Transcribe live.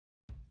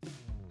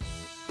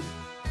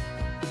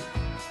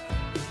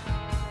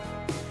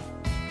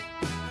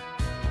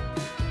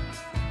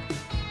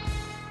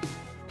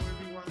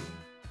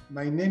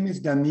My name is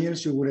Daniel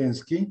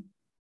Schugurensky,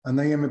 and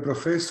I am a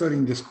professor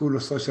in the School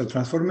of Social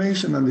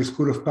Transformation and the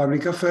School of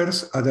Public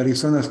Affairs at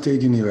Arizona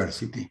State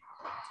University.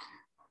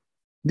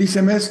 This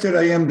semester,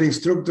 I am the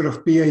instructor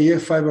of PAF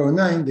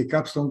 509, the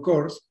capstone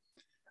course,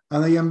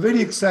 and I am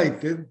very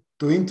excited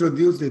to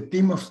introduce the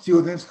team of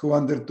students who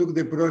undertook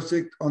the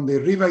project on the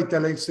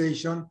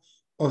revitalization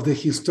of the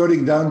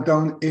historic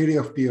downtown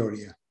area of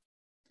Peoria.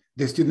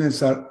 The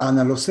students are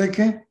Ana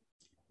Loseke,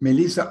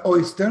 Melissa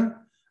Oyster,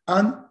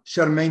 and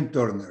Charmaine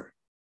Turner.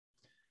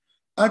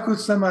 I could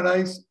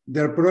summarize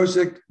their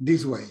project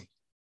this way: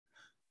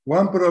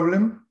 one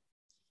problem,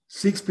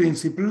 6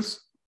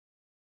 principles,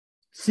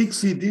 6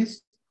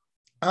 cities,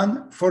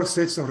 and 4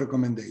 sets of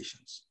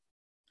recommendations.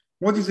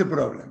 What is the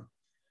problem?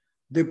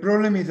 The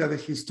problem is that the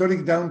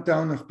historic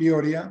downtown of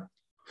Peoria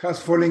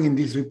has fallen in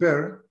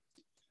disrepair,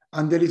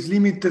 and there is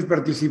limited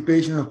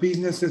participation of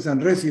businesses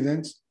and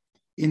residents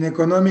in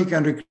economic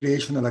and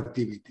recreational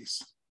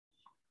activities.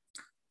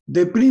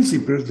 The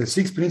principles, the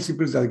 6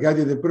 principles that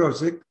guided the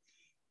project,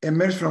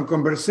 emerged from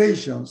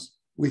conversations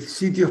with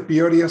City of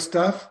Peoria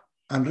staff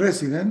and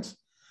residents,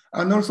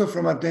 and also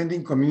from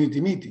attending community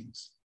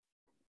meetings.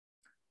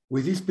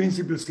 With these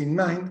principles in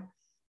mind,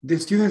 the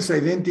students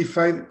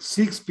identified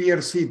 6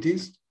 peer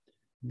cities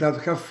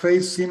that have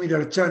faced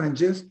similar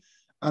challenges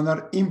and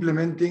are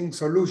implementing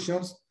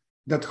solutions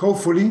that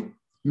hopefully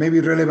may be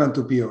relevant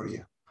to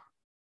Peoria.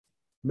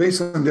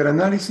 Based on their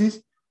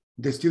analysis,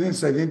 the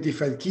students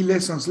identified key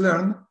lessons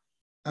learned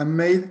and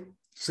made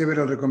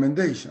several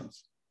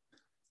recommendations.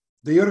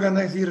 They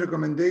organized these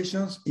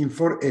recommendations in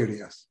 4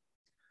 areas: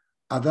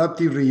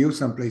 adaptive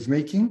reuse and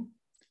placemaking,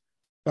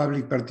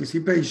 public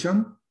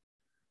participation,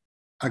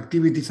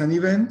 activities and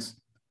events,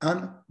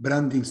 and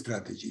branding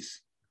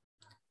strategies.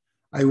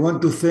 I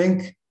want to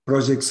thank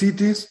Project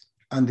Cities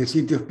and the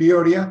City of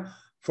Peoria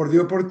for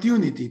the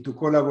opportunity to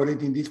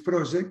collaborate in this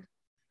project,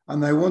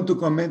 and I want to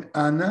commend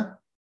Anna,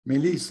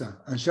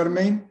 Melissa, and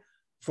Charmaine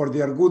for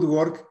their good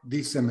work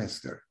this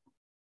semester.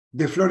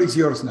 The floor is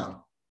yours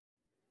now.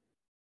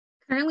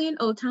 Currently in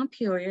Old Town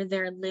Peoria,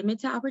 there are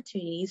limited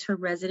opportunities for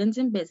residents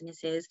and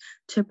businesses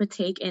to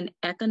partake in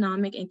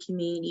economic and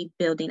community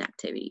building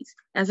activities.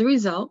 As a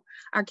result,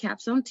 our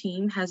capstone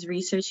team has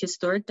researched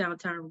historic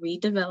downtown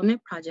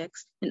redevelopment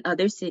projects in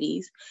other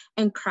cities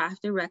and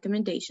crafted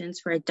recommendations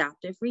for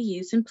adaptive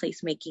reuse and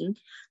placemaking,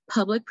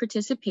 public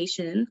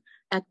participation,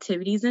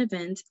 activities and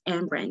events,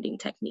 and branding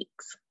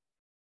techniques.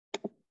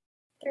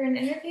 Through an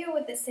interview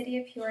with the City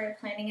of Peoria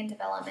Planning and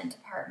Development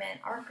Department,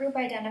 our group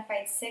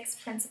identified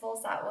 6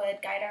 principles that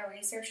would guide our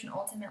research and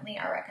ultimately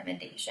our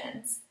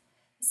recommendations.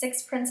 The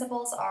 6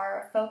 principles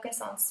are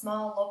focus on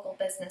small local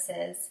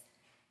businesses,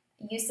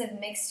 use of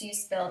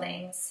mixed-use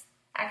buildings,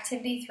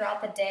 activity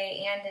throughout the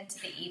day and into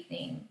the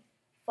evening,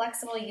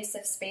 flexible use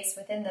of space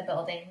within the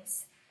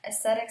buildings,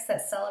 aesthetics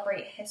that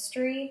celebrate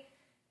history,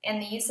 and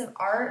the use of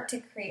art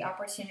to create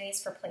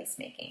opportunities for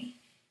placemaking.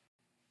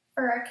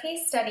 For our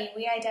case study,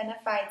 we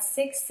identified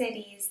 6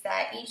 cities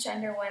that each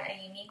underwent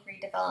a unique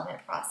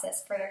redevelopment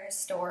process for their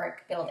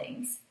historic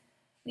buildings.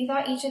 We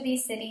thought each of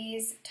these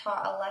cities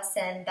taught a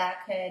lesson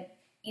that could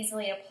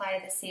easily apply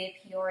to the city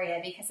of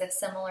Peoria because of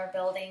similar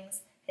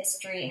buildings,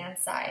 history, and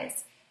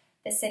size.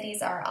 The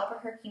cities are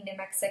Albuquerque, New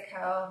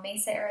Mexico,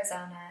 Mesa,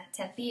 Arizona,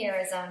 Tempe,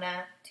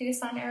 Arizona,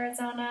 Tucson,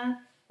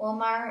 Arizona,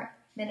 Wilmar,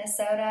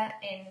 Minnesota,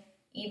 and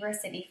Ybor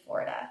City,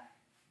 Florida.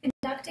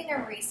 Conducting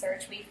our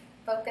research, we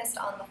focused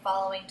on the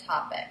following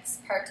topics: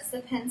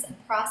 participants and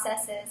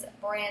processes,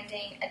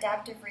 branding,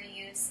 adaptive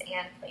reuse,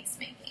 and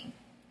placemaking.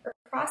 For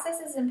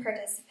processes and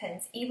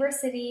participants, Ybor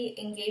City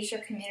engaged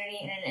their community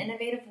in an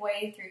innovative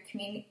way through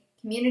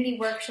community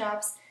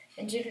workshops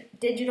and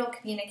digital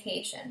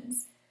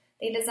communications.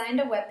 They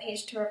designed a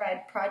webpage to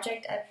provide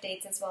project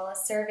updates as well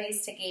as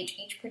surveys to gauge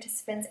each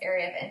participant's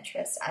area of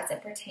interest as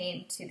it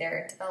pertained to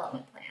their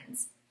development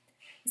plans.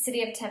 The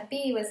city of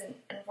Tempe was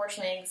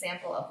unfortunately an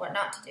example of what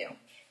not to do.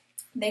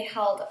 They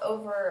held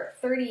over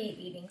 30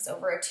 meetings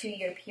over a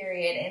 2-year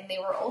period, and they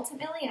were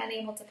ultimately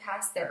unable to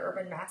pass their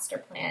urban master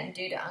plan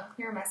due to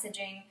unclear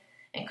messaging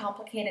and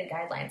complicated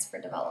guidelines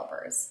for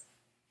developers.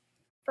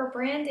 For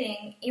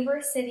branding,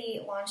 Ybor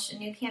City launched a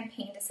new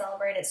campaign to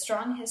celebrate its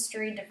strong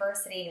history,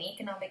 diversity, and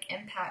economic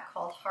impact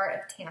called Heart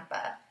of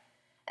Tampa.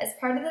 As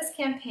part of this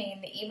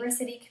campaign, the Ybor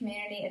City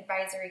Community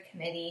Advisory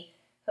Committee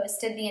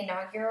hosted the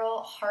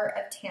inaugural Heart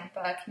of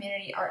Tampa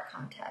Community Art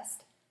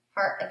Contest,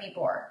 Heart of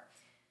Ybor,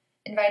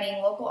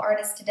 inviting local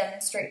artists to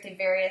demonstrate through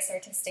various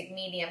artistic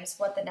mediums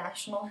what the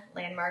National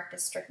Landmark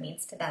District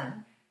means to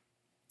them.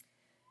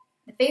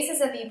 The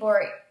Faces of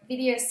Ybor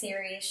video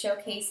series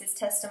showcases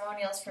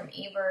testimonials from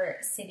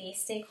Ybor City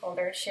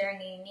stakeholders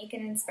sharing unique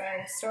and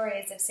inspiring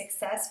stories of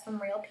success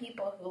from real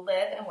people who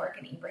live and work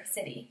in Ybor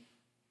City.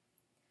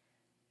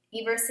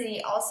 Ybor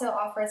City also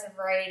offers a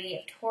variety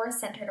of tours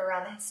centered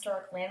around the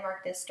historic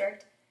Landmark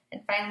District.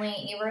 And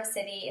finally, Ybor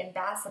City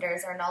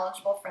ambassadors are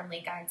knowledgeable,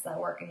 friendly guides that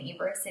work in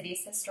Ybor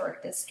City's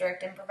historic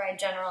district and provide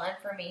general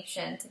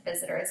information to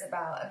visitors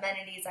about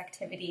amenities,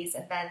 activities,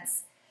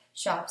 events,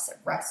 shops,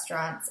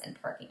 restaurants,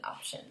 and parking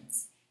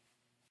options.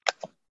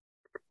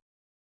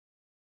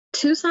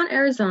 Tucson,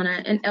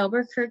 Arizona, and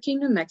Albuquerque,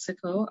 New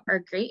Mexico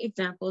are great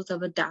examples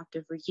of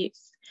adaptive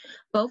reuse.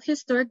 Both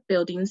historic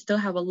buildings still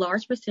have a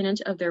large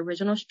percentage of their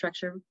original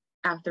structure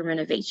after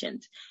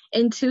renovations.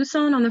 In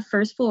Tucson, on the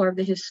first floor of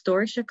the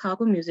historic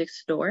Chicago Music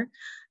Store,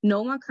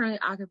 no one currently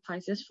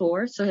occupies this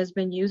floor, so it has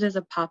been used as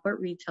a pop-up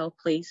retail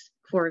place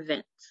for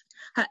events.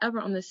 However,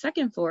 on the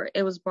second floor,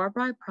 it was bought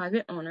by a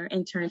private owner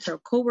and turned into a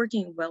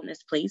co-working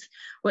wellness place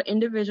where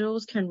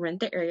individuals can rent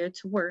the area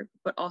to work,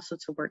 but also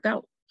to work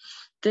out.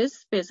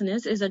 This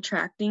business is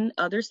attracting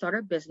other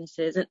startup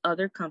businesses and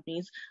other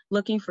companies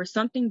looking for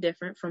something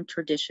different from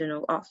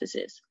traditional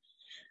offices.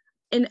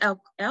 In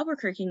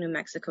Albuquerque, New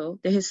Mexico,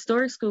 the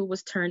historic school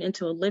was turned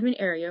into a living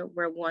area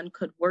where one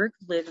could work,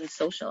 live, and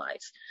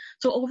socialize.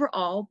 So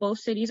overall, both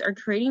cities are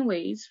creating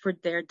ways for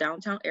their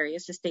downtown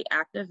areas to stay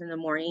active in the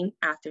morning,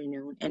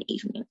 afternoon, and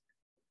evening.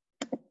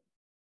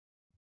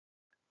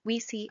 We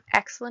see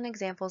excellent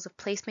examples of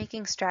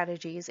placemaking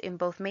strategies in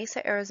both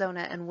Mesa,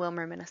 Arizona, and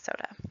Willmar,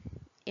 Minnesota.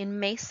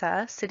 In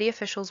Mesa, city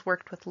officials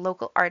worked with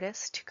local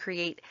artists to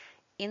create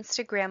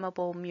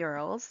Instagrammable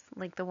murals,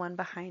 like the one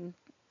behind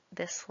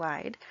this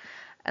slide,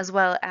 as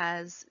well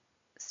as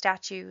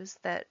statues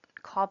that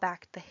call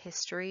back the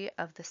history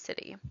of the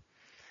city.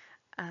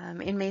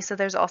 In Mesa,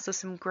 there's also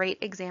some great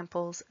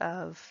examples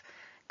of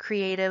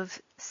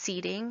creative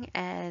seating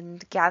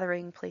and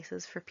gathering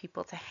places for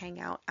people to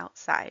hang out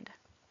outside.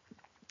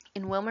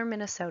 In Willmar,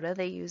 Minnesota,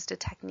 they used a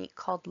technique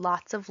called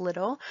lots of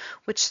little,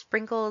 which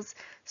sprinkles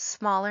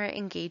smaller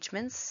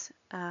engagements,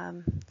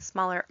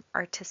 smaller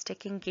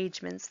artistic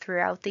engagements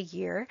throughout the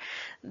year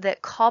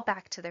that call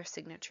back to their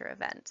signature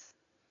events.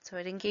 So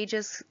it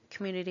engages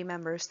community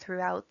members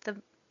throughout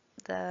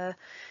the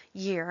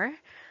year.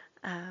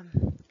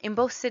 In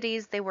both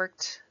cities, they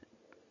worked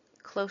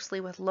closely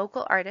with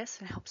local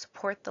artists and helped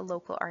support the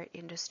local art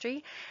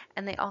industry,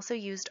 and they also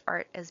used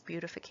art as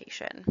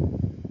beautification.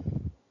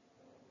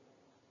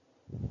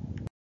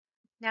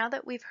 Now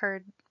that we've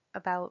heard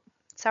about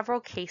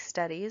several case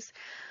studies,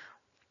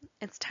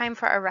 it's time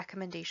for our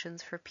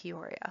recommendations for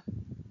Peoria.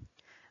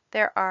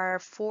 There are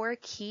 4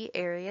 key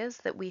areas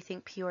that we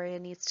think Peoria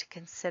needs to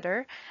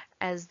consider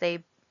as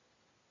they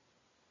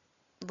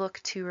look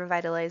to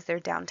revitalize their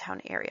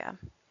downtown area.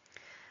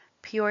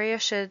 Peoria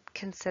should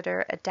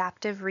consider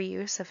adaptive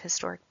reuse of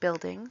historic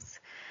buildings,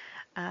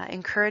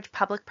 encourage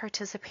public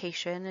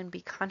participation and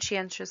be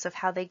conscientious of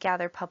how they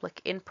gather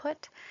public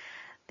input.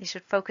 They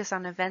should focus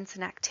on events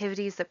and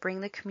activities that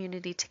bring the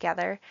community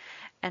together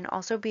and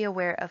also be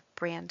aware of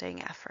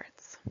branding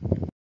efforts.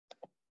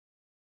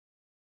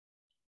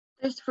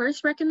 This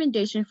first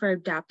recommendation for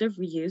adaptive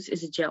reuse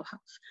is a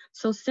jailhouse.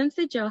 So since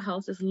the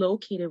jailhouse is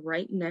located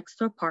right next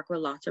to a park with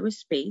lots of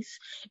space,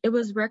 it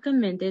was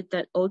recommended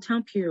that Old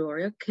Town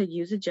Peoria could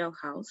use a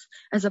jailhouse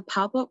as a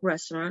pop-up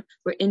restaurant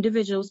where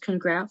individuals can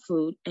grab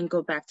food and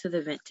go back to the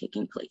event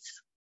taking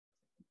place.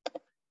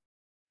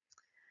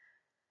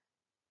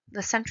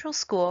 The Central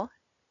School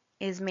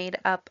is made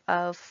up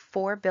of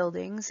 4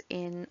 buildings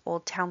in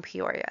Old Town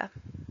Peoria.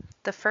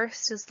 The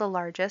first is the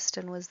largest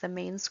and was the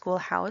main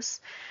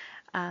schoolhouse,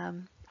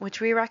 which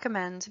we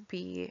recommend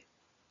be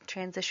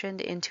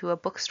transitioned into a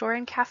bookstore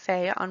and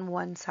cafe on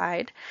one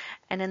side,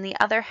 and in the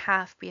other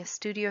half be a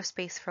studio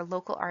space for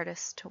local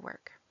artists to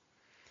work.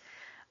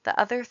 The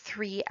other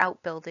 3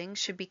 outbuildings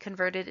should be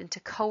converted into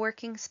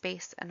co-working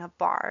space and a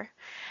bar,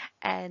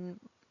 and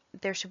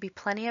there should be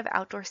plenty of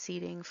outdoor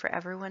seating for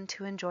everyone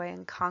to enjoy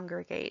and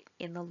congregate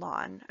in the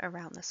lawn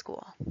around the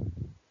school.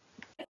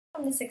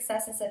 From the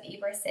successes of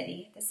Ybor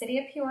City, the City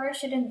of Peoria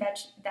should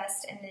invest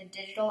in a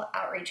digital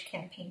outreach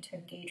campaign to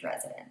engage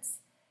residents.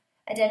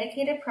 A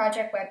dedicated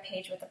project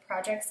webpage with a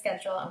project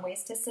schedule and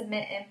ways to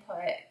submit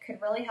input could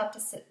really help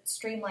to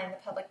streamline the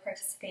public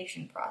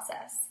participation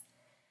process.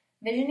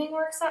 Visioning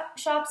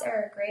workshops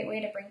are a great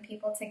way to bring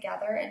people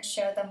together and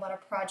show them what a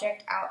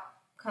project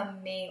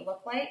outcome may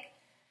look like.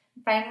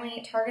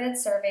 Finally, targeted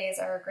surveys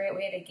are a great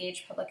way to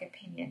gauge public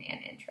opinion and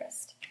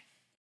interest.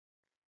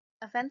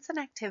 Events and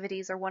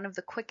activities are one of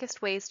the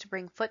quickest ways to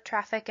bring foot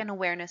traffic and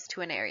awareness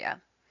to an area.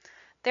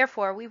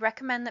 Therefore, we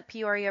recommend that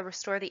Peoria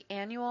restore the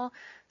annual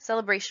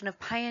celebration of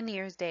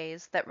Pioneers'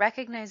 Days that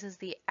recognizes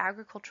the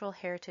agricultural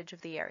heritage of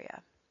the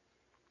area.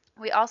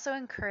 We also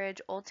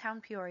encourage Old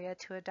Town Peoria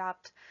to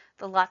adopt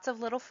the Lots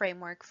of Little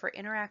framework for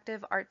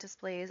interactive art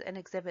displays and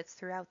exhibits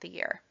throughout the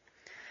year.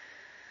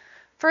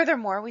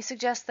 Furthermore, we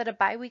suggest that a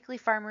bi-weekly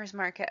farmers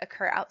market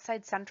occur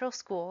outside Central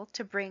School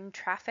to bring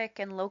traffic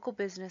and local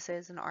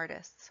businesses and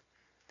artists.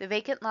 The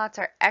vacant lots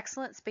are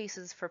excellent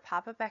spaces for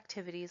pop-up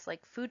activities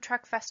like food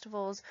truck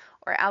festivals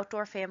or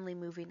outdoor family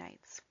movie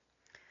nights.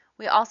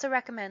 We also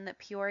recommend that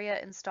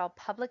Peoria install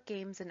public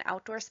games in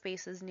outdoor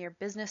spaces near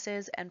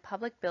businesses and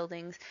public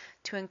buildings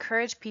to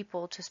encourage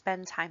people to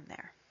spend time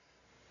there.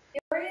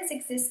 Peoria's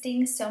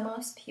existing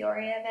Somos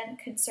Peoria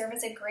event could serve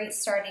as a great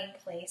starting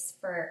place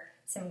for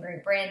some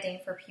great branding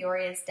for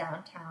Peoria's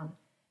downtown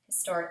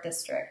historic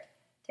district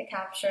to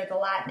capture the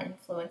Latin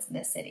influence in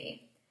the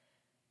city.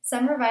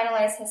 Some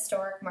revitalized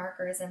historic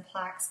markers and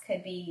plaques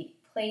could be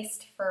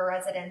placed for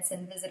residents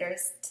and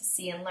visitors to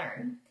see and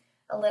learn.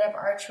 A lit up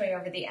archway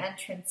over the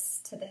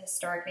entrance to the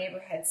historic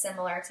neighborhood,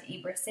 similar to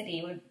Ybor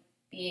City, would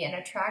be an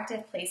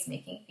attractive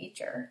placemaking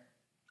feature.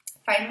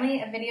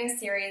 Finally, a video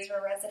series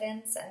where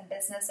residents and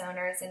business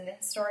owners in the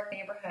historic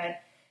neighborhood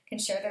can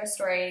share their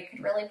story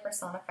could really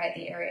personify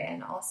the area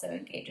and also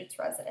engage its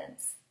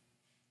residents.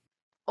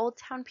 Old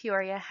Town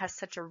Peoria has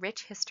such a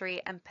rich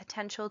history and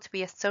potential to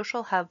be a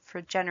social hub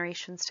for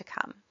generations to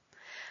come.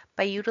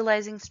 By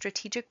utilizing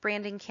strategic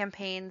branding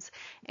campaigns,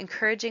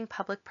 encouraging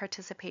public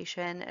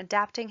participation,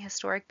 adapting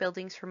historic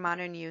buildings for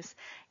modern use,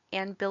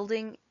 and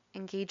building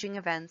engaging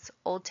events,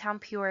 Old Town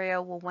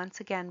Peoria will once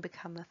again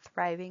become a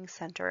thriving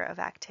center of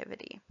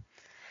activity.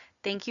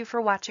 Thank you for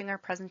watching our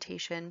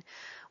presentation.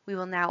 We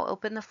will now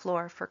open the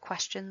floor for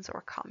questions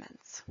or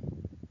comments.